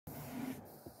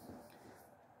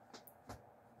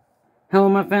Hello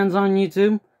my fans on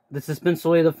YouTube, this is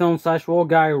Spencer the Film / Roll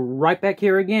Guy right back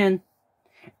here again.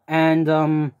 And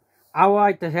I would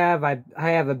like to have, I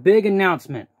have a big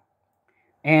announcement.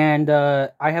 And I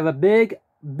have a big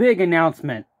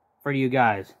announcement for you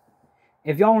guys.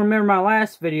 If y'all remember my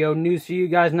last video, News for You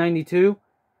Guys 92,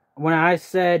 when I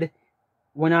said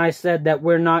that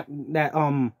we're not,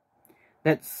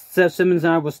 that Seth Simmons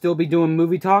and I will still be doing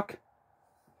movie talk,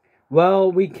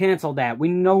 well, we canceled that. We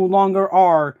no longer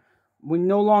are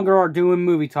doing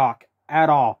movie talk at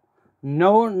all.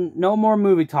 No more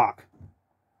movie talk.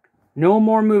 No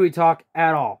more movie talk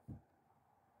at all.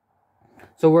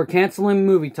 So we're canceling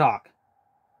movie talk.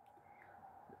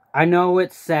 I know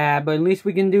it's sad, but at least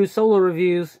we can do solo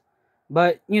reviews.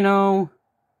 But, you know,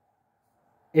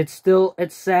 it's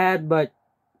sad, but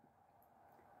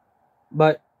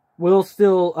we'll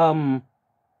still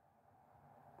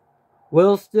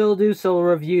do solo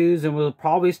reviews, and we'll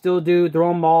probably still do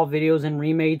Throwing Ball videos and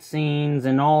remade scenes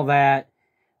and all that.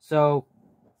 So,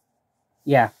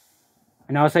 yeah.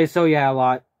 I know I say so yeah a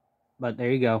lot, but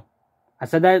there you go. I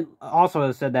said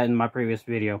that in my previous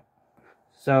video.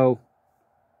 So,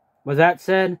 with that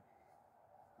said,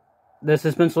 this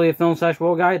is Spencer a Film /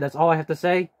 Roll Guy. That's all I have to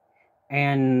say.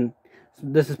 And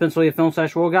this is Spencer a Film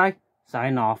 / Roll Guy.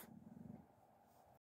 Signing off.